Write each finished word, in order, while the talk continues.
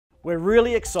We're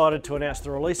really excited to announce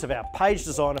the release of our Page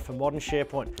Designer for Modern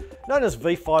SharePoint, known as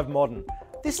V5 Modern.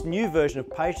 This new version of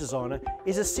Page Designer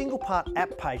is a single-part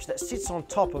app page that sits on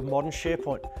top of Modern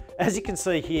SharePoint. As you can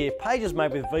see here, pages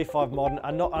made with V5 Modern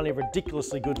are not only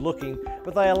ridiculously good looking,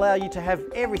 but they allow you to have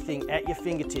everything at your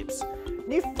fingertips.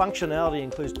 New functionality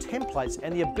includes templates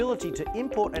and the ability to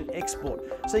import and export,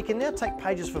 so you can now take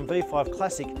pages from V5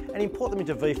 Classic and import them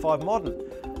into V5 Modern.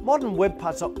 Modern web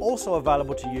parts are also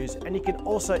available to use, and you can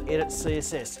also edit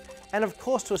CSS. And of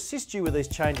course, to assist you with these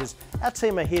changes, our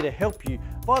team are here to help you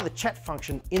via the chat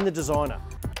function in the designer.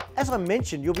 As I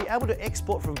mentioned, you'll be able to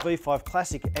export from V5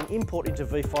 Classic and import into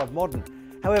V5 Modern.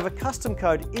 However, custom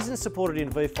code isn't supported in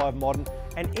V5 Modern,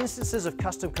 and instances of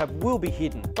custom code will be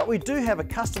hidden. But we do have a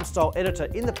custom style editor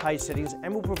in the page settings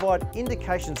and will provide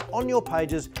indications on your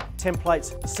pages,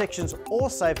 templates, sections, or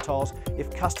save tiles if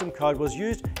custom code was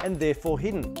used and therefore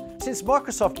hidden. Since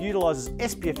Microsoft utilizes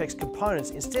SPFx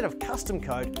components instead of custom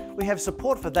code, we have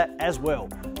support for that as well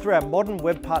through our Modern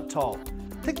web part tile.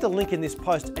 Click the link in this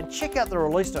post and check out the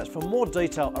release notes for more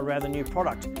detail around the new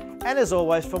product. And as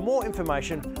always, for more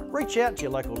information, reach out to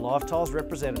your local LiveTiles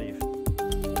representative.